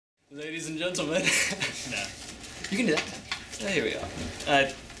Ladies and gentlemen. No. You can do that. Oh, here we are.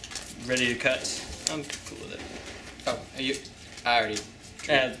 Ready to cut. I'm cool with it. Oh, are you? I already.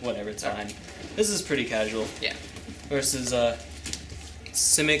 Whatever, it's fine. This is pretty casual. Yeah. Versus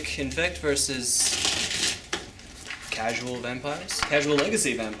Simic Infect versus casual vampires. Casual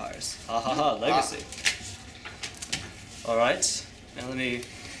legacy vampires. Ha ha ha, legacy. Alright, now let me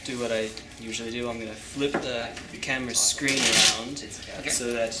do what I usually do. I'm going to flip the camera screen around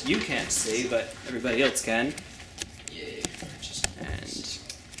so that you can't see, but everybody else can. And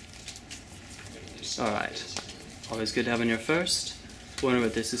alright, always good having your first. Wonder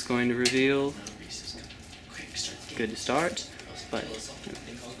what this is going to reveal. Good to start, but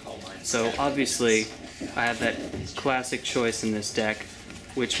so obviously I have that classic choice in this deck.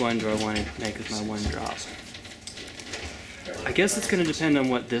 Which one do I want to make as my one drop? I guess it's going to depend on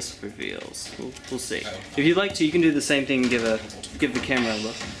what this reveals. We'll see. If you'd like to, you can do the same thing and give the camera a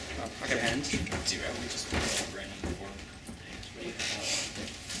look. Okay.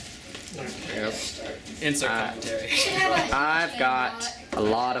 Yep. Insert commentary. I've got a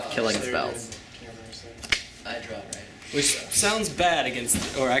lot of killing spells. I draw, right? Which sounds bad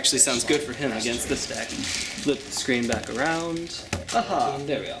against, or actually sounds good for him against this deck. Flip the screen back around. Aha,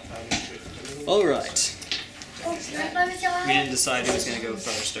 there we are. Alright. We didn't decide who was going to go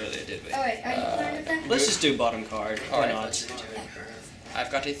first earlier, did we? Alright, are you fine with that? Let's just do bottom card. Why not? I've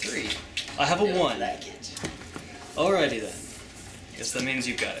got a 3. I have a 1. Alrighty then. Guess that means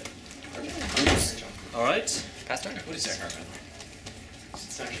you've got it. Alright. Pass turn. What is that card?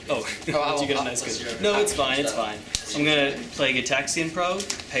 Oh, you get a nice good. No, it's fine, it's fine. I'm gonna play Gitaxian Probe,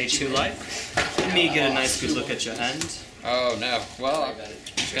 pay 2 life. Let me get a nice good look at your hand. Oh no. Well, I'm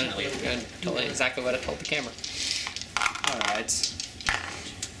just gonna tell you exactly what I told the camera. Alright.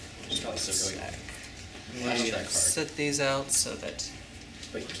 I'm gonna set these out so that.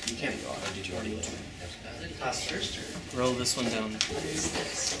 Wait, you can't go on. Did you already? Roll this one down.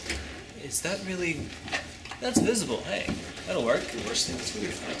 Is that really? That's visible. Hey, that'll work. The worst thing is when you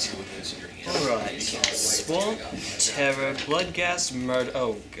find 2 of those in your hand. Alright. Swamp, Terror, Bloodghast, Murder.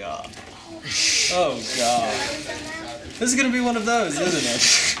 Oh god. Oh god. This is gonna be one of those, isn't it?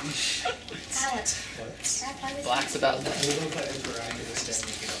 Black's about that.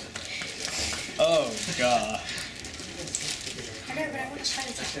 Oh god.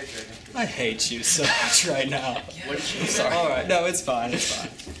 I hate you so much right now. What did you? Sorry. Alright, no, it's fine, it's fine.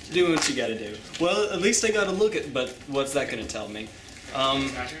 Do what you gotta do. Well, at least I gotta look at, but what's that gonna tell me?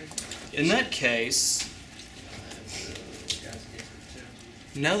 In that case,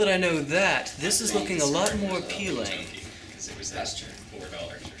 now that I know that, this is looking a lot more appealing.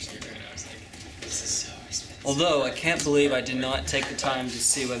 Although, I can't believe I did not take the time to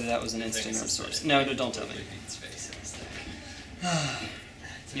see whether that was an instant or a source. No, don't tell me.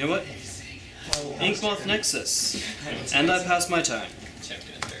 You know what? Inkmoth Nexus. And I pass my turn.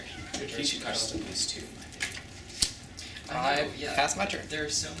 He should cost at least 2. I pass my turn. There are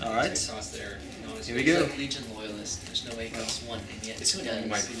so many Alright. Here we go. Legion loyalist. There's no way it costs 1, and yet It's it like you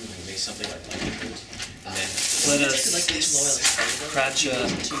might does. make something like lightning. And then Let like Legion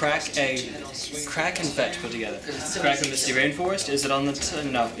loyalist. crack infect put together. Crack a Misty Rainforest. Is it on the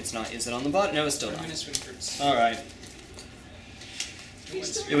no, it's not. Is it on the bot? No, it's still not. Alright.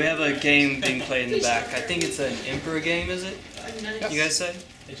 Yeah, we have a game being played in the back. I think it's an Emperor game, is it? You guys say?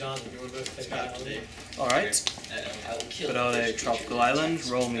 Hey John, you want to both take that today? Alright. Put out a tropical island,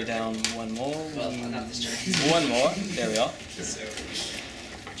 roll me down 1 more. 1 more. There we are.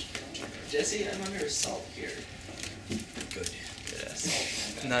 Jesse, I'm under assault here. Good.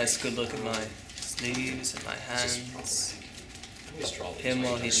 Yes. Nice good look at my sleeves and my hands. Him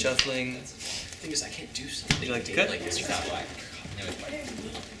while he's shuffling. The thing is, I can't do something. Would you like to cut? Like this without black.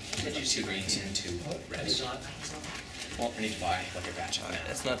 I do 2 greens and 2 reds. Well, I need to buy like a batch of that.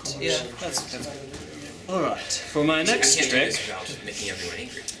 That's not. Yeah, that's good. Alright. For my next I can't do trick. this without making everyone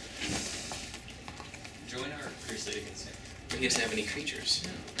angry. Join our crusade against him. He doesn't have any creatures.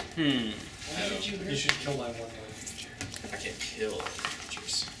 Hmm. You should kill my 1 creature. I can't kill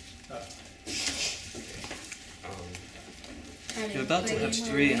creatures. You're about to have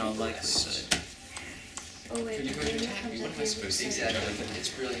 3 in all likelihood. Oh wait, Can you go to attack me? What am I supposed to do? Exactly. It's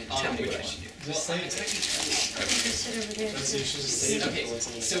brilliant. Tell me what I should do. Just save it. sit over there. That's, you should just save Okay, it.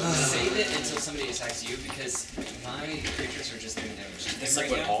 so save it until somebody attacks you because my creatures are just doing damage to them That's like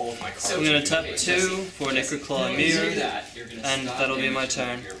right what now. all of my cards I'm gonna do. tap 2 for Necroclaw When you do Mirror. that, you're gonna and stop that'll be my damage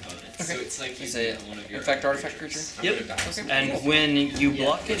turn. from your opponent. Okay. So it's like Is using it one of your infect artifact creature? Yep. And when you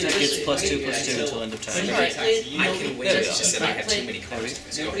block it, it gets +2/+2 until end of turn. Alright. I can win. There we It's go. just that I have too many cards.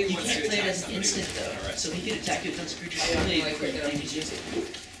 So Nobody go. wants to Play it attack as an somebody instant with though, a red. so he can attack you with creatures only for damages.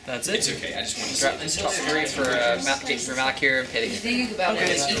 That's It's it? okay, I just want to Drop see top 3 for Malakir and pitting. Think about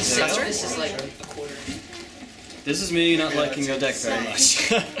Okay, it. so Each there you go. this is like a quarter. This is me not liking your deck very much.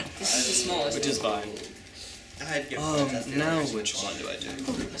 This is the smallest. Which is fine. Now which one do I do?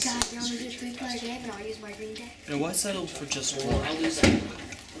 Oh god, you only do 3-player game and I'll use my green deck. And why settle for just I'll one? lose that.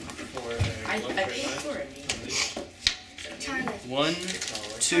 I paid for it. Charlie. 1,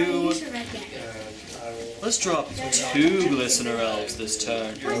 Charlie, 2. use a red deck. Let's drop 2 Glistener Elves this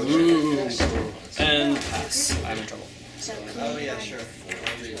turn. Ooh. And pass. I'm in trouble. So Oh yeah, sure.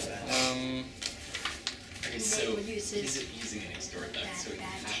 Okay, they so would use he's his using an extort deck, so he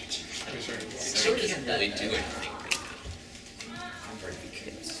bad deck. so he doesn't really do anything.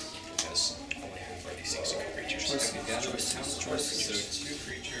 Because all I have are these 6 creatures. Okay, got a choice. So 2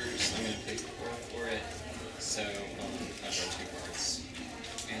 creatures. I'm gonna pay 4 for it. So I draw 2 cards.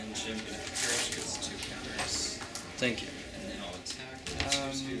 And I'm gonna curse because 2 counters. Thank you. And then I'll attack with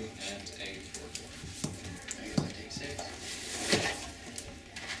 2/2 and a 4/4. I guess I take 6.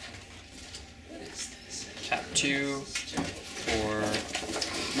 What is this? Tap 2 for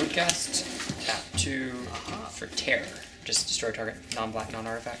Moodcast. Tap 2 for Terror. Just destroy target non-black,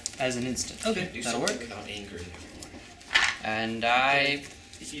 non-artifact. As an instant. Okay, that'll work. Without anger. And I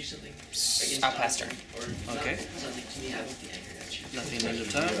Usually. I'll pass turn. Okay. Something to me, I want the anger at you. Nothing end of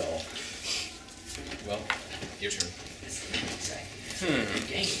turn. Well, your turn. You're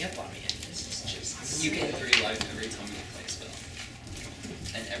ganging up on me. This is just. You gain 3 life every time you play a spell.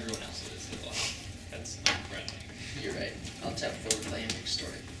 And everyone else is as well. That's unfriendly. You're right. I'll tap forward, play and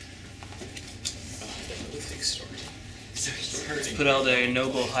extort it. Definitely fixed story. So he's hurting. Put out a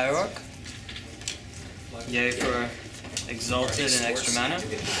Noble Hierarch. Yay for Exalted and extra mana.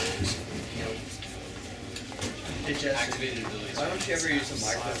 Hey Jesse, Activated abilities. why don't you ever use a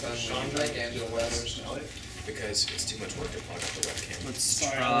microphone when you play games with others? Because it's too much work to plug up the webcam. Let's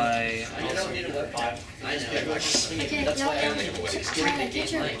try. I don't need a webcam. I know. Okay, That's why I no, only have a webcam. Charlie,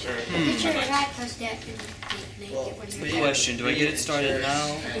 get your right plus deck and make it when you're Question, do I get it started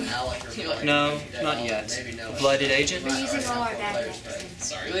now? No, not yet. Blighted Agent? We're using all our bad decks.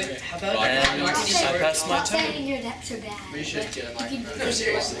 Sorry. Really? How about And I pass my Not turn. saying your decks are bad. We should but get a you microphone. can-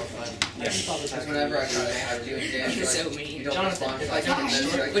 Seriously. Because whenever I try to have you and Dan, You're so like, mean. you don't respond. Like,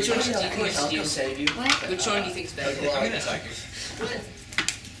 Jonathan. Which one do you think I'll is come you? save you. What? Which one do you think's better? I'm gonna attack you.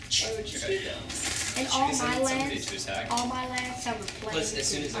 And all Because I my need somebody lands, to attack. all my lands are replaced. As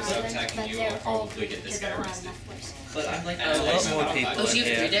soon as I with start islands, attacking but you, they're I'll all probably get this because I guy don't have arrested. enough places. But I'm like, A lot more people Oh, so you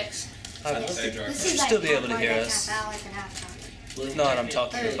have here. 3 decks? I This should is like still be able to half hear my deck, us. half Alex and half Charlie. If not, I'm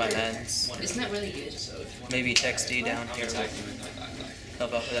talking with my hands. Isn't that really good? Maybe text D down here will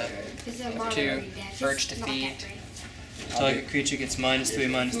help out with that. This is a mono 2, green deck. It's Urge to not feed. that great. Target creature gets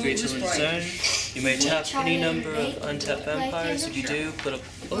 -3/-3 till its turn. You may tap any number of untapped vampires. If you do, put up.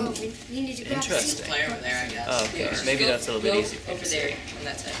 Oh, Oh, you need to grab interesting. Player over there, I guess. Oh, okay. Maybe that's a little bit easy. Over there, on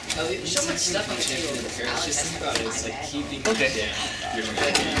that side. Oh, there's so much stuff on the table. It's just think about it, it's like keeping Okay.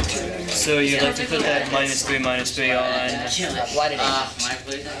 down. So you'd like to put that -3/-3 on. Blighted Agent. my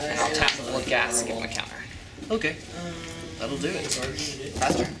place. And I'll tap the wood gas, give him a counter. Okay. That'll do it.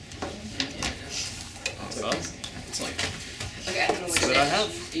 Pass turn. Well, Okay, I don't know which see what I deck.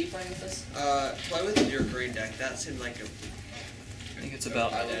 have. Are you playing with this? Play with your green deck. That seemed like a. I think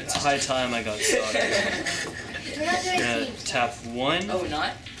it's high time I got started. We're not doing Gonna teams. tap 1. Oh, we're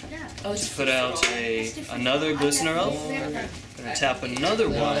not? No. Oh, it's Put out another Glistener Elf. Gonna tap another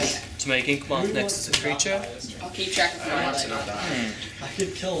 1 to make Inkmoth next as a creature. I'll keep track of mine. I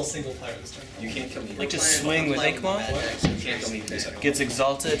could kill a single player this turn. You can't kill me. Like to swing with Inkmoth. You can't kill me. Gets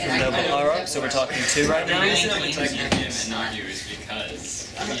exalted from Noble Hierarch, so we're talking 2 right The now. reason I'm attacking him and not you is because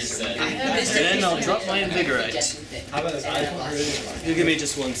you said. Then I'll drop my Invigorate. How about this? I don't hurt anyone. You give me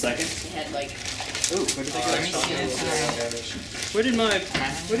just 1 second. He had like. Ooh, where did they go? Where did my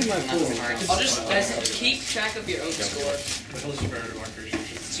pool? I'll just guys, keep track of your own score. What else you better to mark creatures?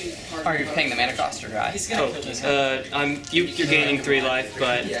 It's too hard. Are you paying the mana cost or do I? You're gaining 3 life,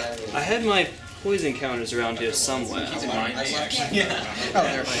 but I had my poison counters around here somewhere. Yeah. Oh,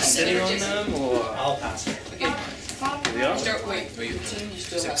 they're Am I sitting on them, or? I'll pass it. Okay, Here we are. start, wait, team, you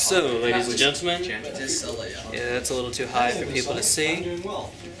still have. So, ladies and gentlemen, Just a layout. yeah, that's a little too high for people to I'm see. doing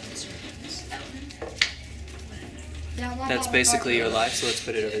well. That's basically your life, so let's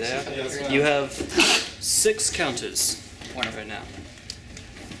put it over there. You have 6 counters right now.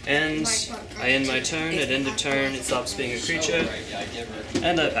 And I end my turn. At end of turn, it stops being a creature, Right, yeah, I give her.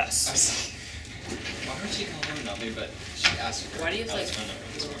 and I pass. Why would she call her nothing, but she asked for Why do you have, like- phone number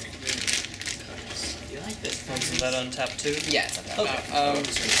this morning. You like this? Wasn't that on tap 2? Yeah, it's okay. Okay.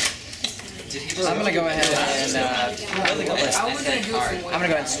 I'm gonna go ahead and I was gonna do it from I'm gonna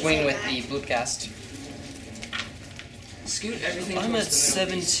go ahead and swing with the Bloopcast. Scoot everything. I'm at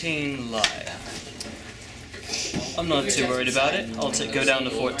 17 live. I'm not too worried about it. I'll go down to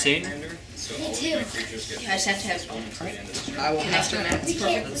 14. Me too. I just have to have I will connect to max.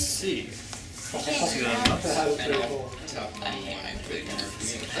 Perfect. Let's see.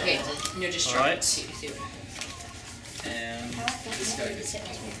 Okay, no, just try. Alright. See what And this guy gets +1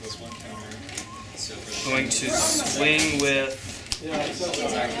 counter. So for the Going to swing with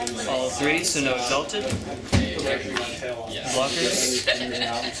all three, so no exalted. Blockers.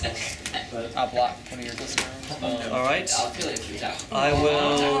 I'll block one of your listeners. Alright. I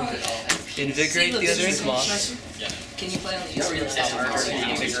will invigorate the other ink moth. Can you play on the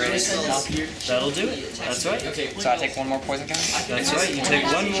That'll do it. That's right. So I take one more poison counter? That's right. You take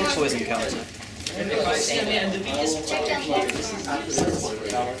one more poison counter.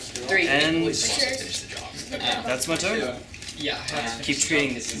 3. And finish the job. that's my turn. Yeah, I have to Keep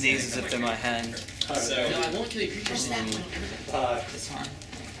treating these as if they're my hand. So No, I won't kill your creatures. This one.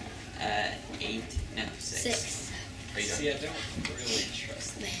 8, no, 6. 6. see, I don't really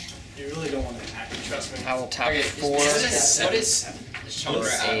trust them. You really don't want to attack me, trust me. I will tap Okay, 4 what is with we're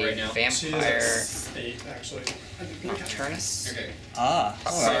at right a now? vampire 8, actually. Nocturnus. Okay. Ah.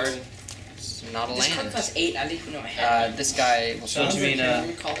 So, not a This card land. costs 8. I didn't even know I had. This guy will So do you mean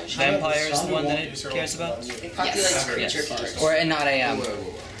vampire is the one that it cares about? It populates creature cards. Or not a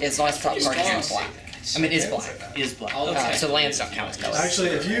it's not a top card, it's black. I mean, it's black. Is black. So lands don't count as color. Actually,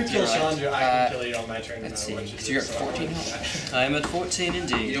 if you kill Chandra, I can kill you on my turn no Let's matter see. what. So you're at 14 health. I am at 14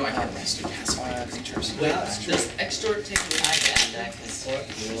 indeed. You know, I can rest and cast my creatures. Does extort take away?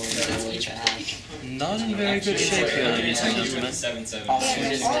 Not in very good shape here, ladies and gentlemen. 7/7. All my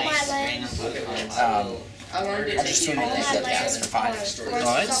lands, I learned it. I just taking swing all with my the lands cast for 5. are,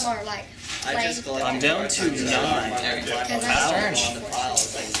 Alright. some are like plain. I'm down to 9. Because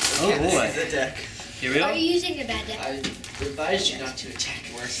Oh boy. Here we Are are. you using a bad deck? I advise you not to attack.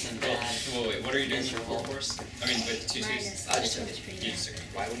 Worse than Well, bad. wait, what are you doing for full force? I mean, with 2/2. Minus. I just This took one's pretty You bad. just took it.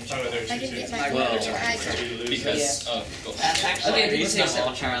 Why wouldn't Oh, you? there's I can get my Well, I got Because of That's actually Okay,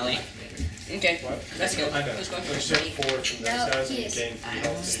 reasonable, Charlie. Okay, let's go. I know. Let's go. So you took 4 from those No, guys and he you is. gained 3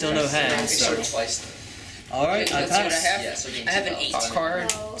 health. Still no hands, so. Extort twice. Alright, I Let's see what I pass. have. Yeah, so gain I have an 2 8 health. Card.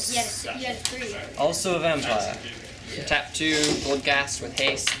 No, you had 3. Also a vampire. Tap 2, Bloodghast with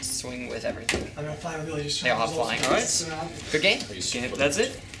haste, swing with everything. I'm gonna fly with you. They all have flying. Alright. Good game? Okay, that's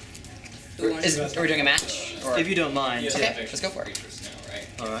it. Are we doing a match? Or If you don't mind. Okay, let's go for it. creatures now, right?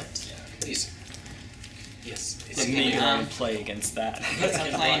 Alright. Please. Yes. Let me play against that. I'm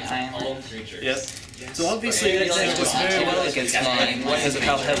playing Iron. All creatures. Yep. So obviously that deck does very well against mine because of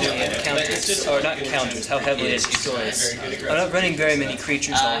how heavily it counters, or not counters, how heavily it destroys. I'm not running very many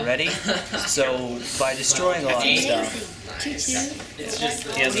creatures already, so by destroying a lot of stuff,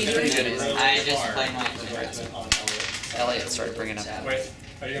 2/2. he has a pretty good advantage. I just play my Elliot started bringing up. Wait,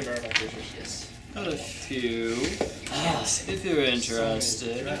 are you gonna burn my creatures? Got a few, if you're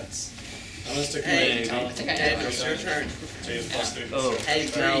interested. I'm gonna stick Maybe. with I think I did. It's your turn. So you have +3. Oh, Hey,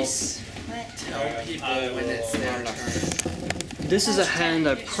 Grease. What? Tell people when it's their turn. this is a hand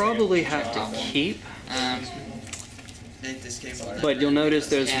I probably have to keep, This game. but you'll notice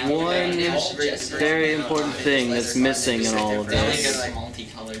there's one very important thing that's missing in all of this.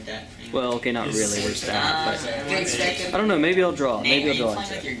 Multicolored deck. Well, okay, not really, where's that, but Thanks, Beckham. I don't know, maybe I'll draw, maybe I'll draw Playing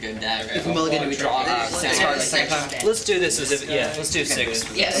into with it. your good deck. If we mulligan, do we draw 6 cards the second time? Let's do this as if, yeah, let's do 6.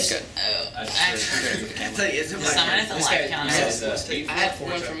 Yeah, that's good. Actually, summon at the life counter. I have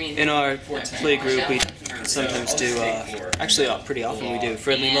one for me. In our play group, we sometimes do, actually pretty often we do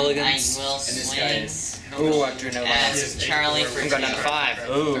friendly And I mulligans. will swing Ooh, I drew no lands. at Charlie for I'm going down to 5.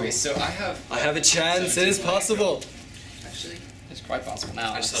 Oh, Okay, so I have a chance, it is possible. Actually, It's quite possible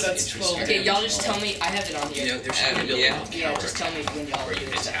now. That's 12. okay, y'all just tell me. I have it on You know, here. there's some ability yeah. on Yeah, power just tell me when y'all where do you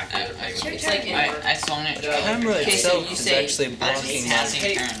can it. attack with Your It's turn. like in order. I swung it. The camera Okay, so itself you is say- actually I'm blocking my,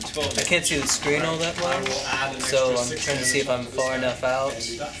 passing turn. 12. I can't see the screen all that I well, will add an so extra I'm 6 trying to see if I'm damage far on this enough turn out. and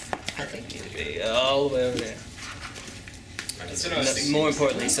do that. I think it'd be all the way over there. That's what I was thinking. More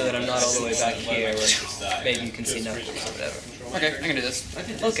importantly, so that I'm not all the way back here where maybe you can see nothing or whatever. Okay, I can do this.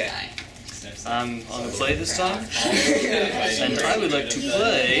 Okay, I'm on the play this time, and I would like to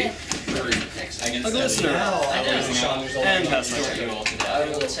play a Glistener and pass my turn. I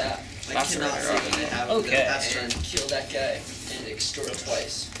will attack. I That's cannot right. see it. Okay. And kill that guy and extort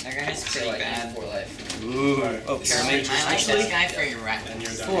twice. That guy's So pretty I gain bad. 4 life. Ooh, oh, so Charlie, maybe I like actually, this guy for your And reference.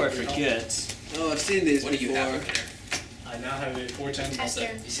 you're down. before I forget, Oh, I've seen these What do you have before. over there? I now have a 410 Buster.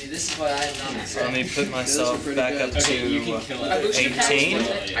 You see, this is what I'm not. So let me put myself back up Okay, you to can kill it.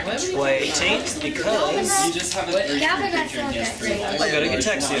 18. Why 18? Because You just have a 3 creature and he has 3 life. I got a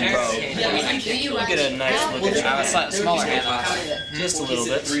Gataxian Probe. We'll get a nice look at A smaller hand. just a little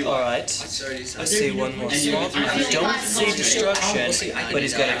bit. Alright. I see one more small. I don't see destruction, but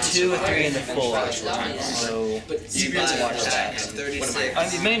he's got a 2, a 3, and a 4. So You watch that.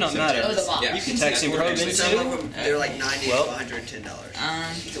 36. It may not matter. Gataxian Probe into. They're like $90 Well. to $110.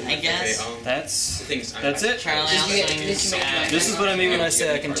 I guess. That's it. Charlie swings at This is what I mean when I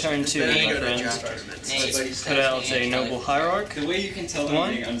say I can turn 2, my Go to friend. draft tournaments. Let's put out a Noble Hierarch. The way you can tell them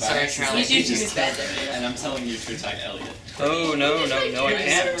One. being Sorry, unbiased Charlie. is you just tell them, and I'm telling you to attack Elliot. Oh, no, I You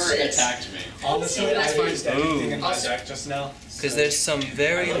can't. never attacked me. Honestly, I used everything in my Ooh. deck just now. Because there's some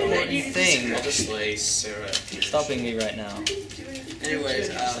very important thing Slay Sarah. stopping me right now. Anyways,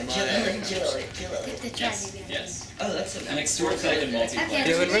 Get the Yes, trash yes. Oh, that's An extort I can multiplayer.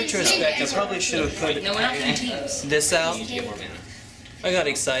 Yeah, in retrospect, I probably should have put No one else in teams. this out. You get more mana. I got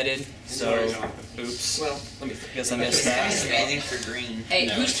excited, so oops. Well, let me Guess I missed that. Waiting for green. Hey,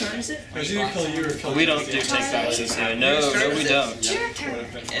 whose turn is it? Because you kill you or kill We don't do take boxes here. No, we don't. It's your turn.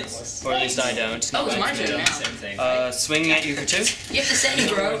 It's Or at least I don't. Oh, it's my turn now. Same thing. Swinging at you for 2. You have to say,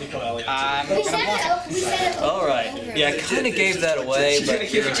 bro. We said it over. Alright. Yeah, I kind of gave that away,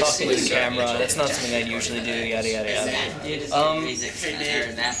 but you were talking to the camera. That's not something I'd usually do, yada yada yada.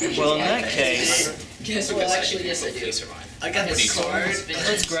 Well, in that case, Guess what? Actually, yes, I do. survive. I got this card.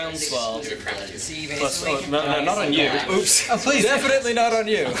 let's groundswell. You're crowned. Plus, oh, no, not on you. Oops. Please, definitely not on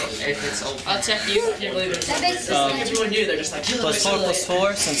you. I'll attack you. I can't believe it. That makes Um, sense. Everyone knew they're just like, kill Plus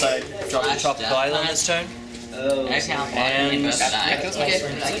 4, since I dropped the Tropical Island this turn. I count And Okay, I can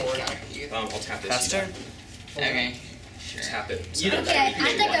counter you. I'll tap this. Pass turn. Okay. Tap it. Okay, I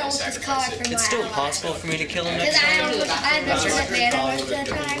think I want this card for my It's still ally. possible for me to kill him Because next I turn. have a certain mana most of the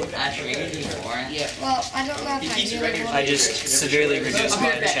time. I traded you for it. Well, I don't know if I really want I just severely reduced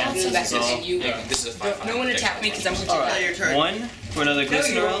my chances Back as to well. you. This is a 5/5. No one attack me because I'm going to Alright. Your turn. 1 for another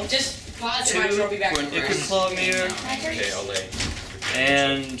Glistener Elf. Just pause 2 and I'll be back. for an Ichor Claw Mirror. Okay, I'll lay.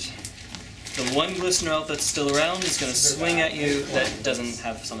 And the one Glistener Elf that's still around is going to swing at you that doesn't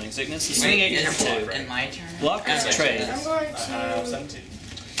have Summoning Sickness. He's swinging at you for 2. In my turn? Block is trade. I'm going I have to 17.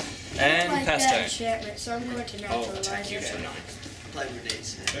 And like pass that turn. enchantment, so I'm going to naturalize You for it. 9. Play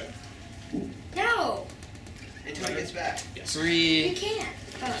grenades. No, Until he gets back. you 3 can't.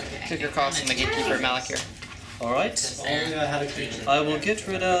 Oh, kicker cost from the Gatekeeper Malakir. Alright. Only I had a creature. I will get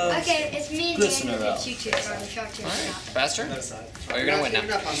rid of. okay, it's me and Glistener Daniel Elf. that you two are on the short team. Faster? No side. Oh, you're gonna win now. I'm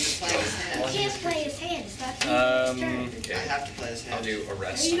just playing his You hand. can't play his hand. It's not his turn. I Okay. have to play his I'll hand. do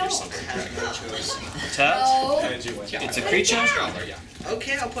arrest You or don't. something. I have no choice. Tapped. No. And you win. It's a creature. Scholar, yeah.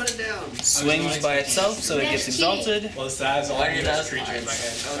 Okay, I'll put it down. Swings by itself, so it gets exalted. Well, that's all Why I did need that is creature in my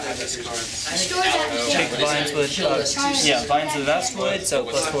hand. Oh, I have there's this this card. Destroy that Take enchantment. Vines with, Vines of Vastwood, so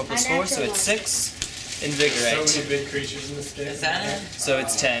plus 4, so it's 6. So Invigorate. many big creatures in this game. Is that So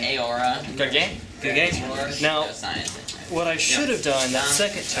it's 10. Aora? Good game. Good game. Now, That's not it. what I should have done that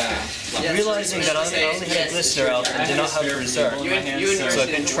second turn, realizing that I only had a Glistener Elf and did not have a Reserve, so I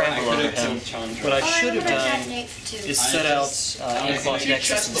couldn't trample over him. What I should have done is set out Inkblock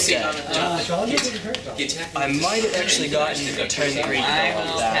Nexus instead. Sean doesn't hurt though. I might have actually gotten a turn 3 I out of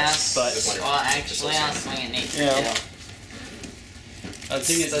will that, pass. but Well, actually, I'll swing at Nate. Yeah.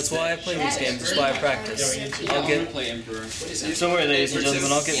 That's why I play these games, that's why I practice. I'll get, play Emperor. don't worry ladies and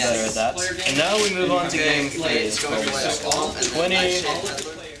gentlemen, I'll get better at that. And now we move on to game 3. Let's go play all. 20,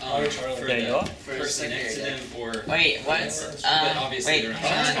 For there you are. person next to them or Wait, what? obviously Wait, they're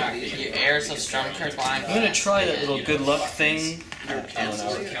hang on. Your heirs of Stormcurse blind. I'm gonna try that little good luck thing. I don't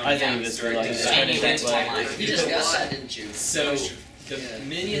know. I think it's good luck. It's turn it that way. You just got that, didn't you? So the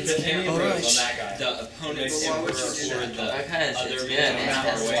minions can't Alright. approach the opponent's emperor or the Because other it's good. minions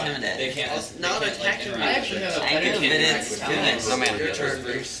It's far away. intimidating. They can't. Not they can't, like, attacking. interact with it. I know, but it's good. No man, Your turn,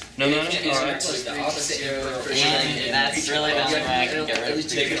 Bruce. No, They alright. can't interact with the opposite emperor or And that's really the only way I can get rid of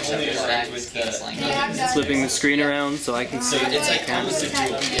They can only interact with the Flipping the screen around so I can So see it's like it. almost a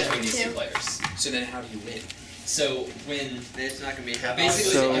duel between these two players. So then how do you win? So when It's not gonna be happy.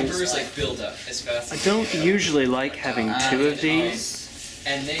 basically So- the emperors like build up as fast I as don't usually like having 2 of these.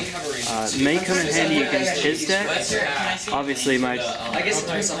 and they have a range of two. May come in handy against his deck. Obviously my, I guess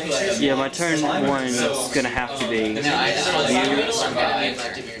it's yeah, my turn 1 is gonna have to be. No, I just want to survive.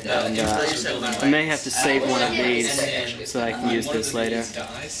 And I may have to save one of these so that I can use this later.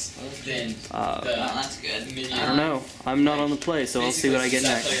 Then Oh, that's good. I don't know. I'm not on the play, so I'll see what I get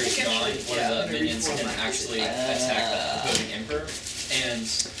that next. player is gone, one of the minions can actually attack the opposing emperor, and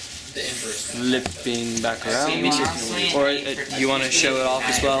the Emperor's gonna attack, flipping back See, around. honestly, Or I for you want to show it off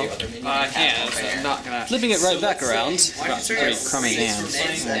as well? I can. So I'm not gonna. Flipping it right back around. Pretty crummy hands.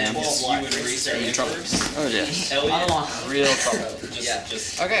 and you and Reese are in trouble. Oh yes. Elliot, Real trouble.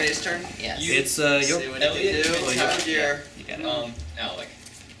 just Okay. His turn. Yes. It's See your what Elliot he can do. can Time attack. of year. Alec.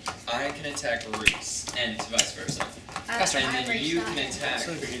 I can attack Reese, and vice versa. Faster. And then you can attack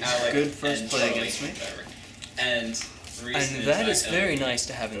Alec. good first and play Charlie, against me. whatever. And Reese And can that attack is very Elliot. nice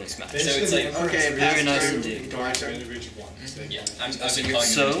to have in this match. So it's like, Okay, Very nice turn. indeed. My turn. yeah, I've been calling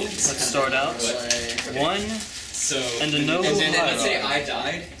So, you let's start out. One, So, and a noble and then let's say hierarchy. I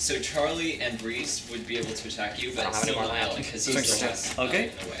died, so Charlie and Reese would be able to attack you, I but don't have still any more not land. Alec, because he Thanks, still sir. has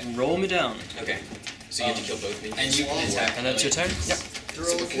Okay, away. roll me down. Okay. So you get to kill both minions. And you can attack And that's your turn? Yep. Throw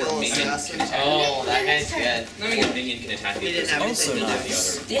a kill assassin. Oh, that guy's good. One minion can attack the He didn't other have Also anything to do.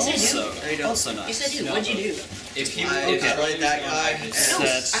 nice. Yes, I do. Also, No, you don't. also Yes, nice. I do. What'd you do? If he I if played Charlie that was guy. gone, I could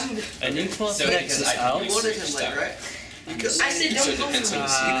Set I'm. Enigma So Nexus because I out. You wanted him late, right? You couldn't I lay said anything. don't So it go depends for on me.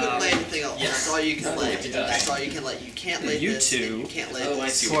 the You couldn't lay anything else. Yes. That's all you can lay. It does. That's all you can lay. You can't lay You this. two. And you can't lay Oh, I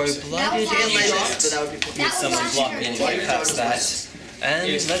this. see For what a you're saying. blooded You can't lay shot this, but that would be That with was someone last blocking turn. it right past that. And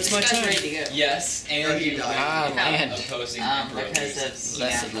If that's my You guys turn. ready to go? yes, Or and you you die. Ah, land. opposing Because Emperor. of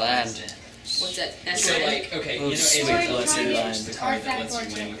Blessed land. What's that? That's So right. like, okay, Oh, you know, sweet Alien blessed Force land. is the card that lets you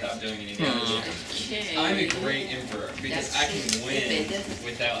Artifact win or without doing any damage. Okay. I'm a great Emperor because I can win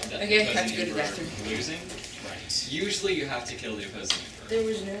without the Okay, have to opposing go to the Emperor bathroom. losing. Usually you have to kill the opposing Emperor. There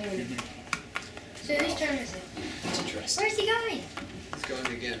was no one. So whose turn is it? That's interesting. Where's he going? He's going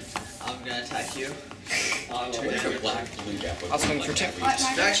again. I'm gonna attack you. Turn your black blue gap. I'll swing for two.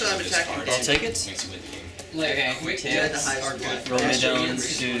 Actually, I'm attacking I'll you. take it. Makes you win the game. Like, Okay, quick two. Yeah, the hits highest are good one. for Roll me extra down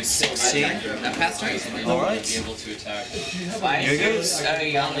units. to 16. That passed turn. Alright. Be able to attack. Why? Here goes. Oh,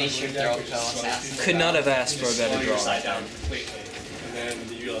 you only shoot throw kill assassin. Could not have asked for a better draw. And then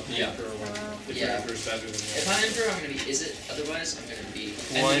you let the Yeah. Emperor win. If Yeah. the Emperor's better than If I'm Emperor, I'm gonna be. Is it? Otherwise, I'm gonna be.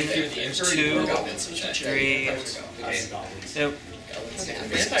 And One, then if the Emperor, two, you are goblins, attack. 3. Okay. Yep. Okay,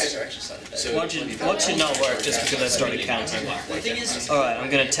 vampires are actually slightly better. So What should not work just because I started counting. The thing is, Alright, I'm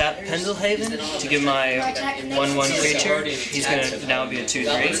gonna tap Pendelhaven to give my 1/1 creature. He's gonna now be a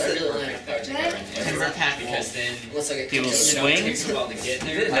goblins 2/3. are really like. Because then Let's look at. He will it swing. takes a while to get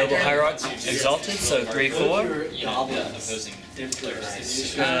there. Noble Hierarch Exalted, so 3/4. You know, the opposing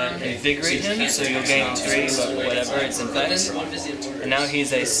players. Invigorate him, so you'll gain 3, but whatever, it's infect. And now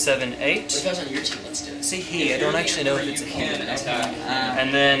he's a 7/8. If I was on your team, let's do it. See he, I don't actually know if it's a You he. can attack.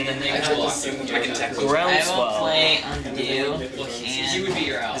 And then I can attack both. ground I will swell. play undo Well, he would be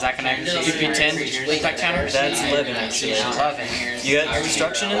your ally. Is that gonna give you 10 infect counters? That's 11 actually. 11. You got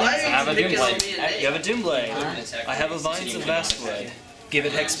destruction in Why it? are I have a you picking on Doomblade. me and You have a Doomblade. Attack I have a Reese. Vines of Vastwood. Give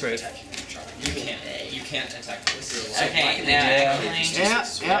it hexproof. You can't attack this. Okay, now Yeah.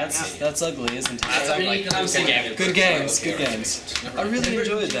 actually. That's ugly, isn't it? That's like good game. Good games, good games. I really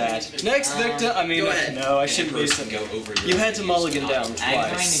enjoyed that. Next victim, I mean, Go ahead. no, I shouldn't be so. Go over You had to mulligan down I'm going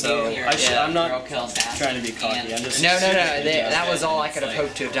twice, to so do here. I'm throw not kill assassin trying to be cocky. I'm just No, that was all I could have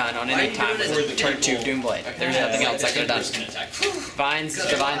hoped to have done on any time with turn 2 Doomblade. There's nothing else I could have done. Vines,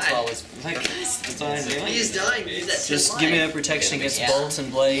 Divine Swell was like, that's what I'm doing. He's dying. He's at 10 just give me that protection against bolt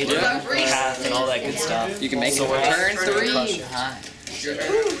and blade, path, and all that good stuff. You can make it turn 3.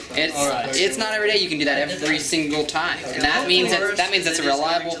 It's not every day you can do that every single time, and that means it's a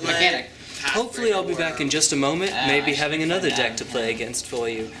reliable mechanic. Hopefully, I'll be back in just a moment. Maybe having another deck to play against for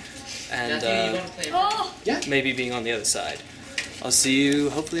you, and Oh! maybe being on the other side. I'll see you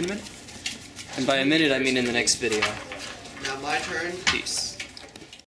hopefully in a minute. And by a minute, I mean in the next video. Now my turn. Peace.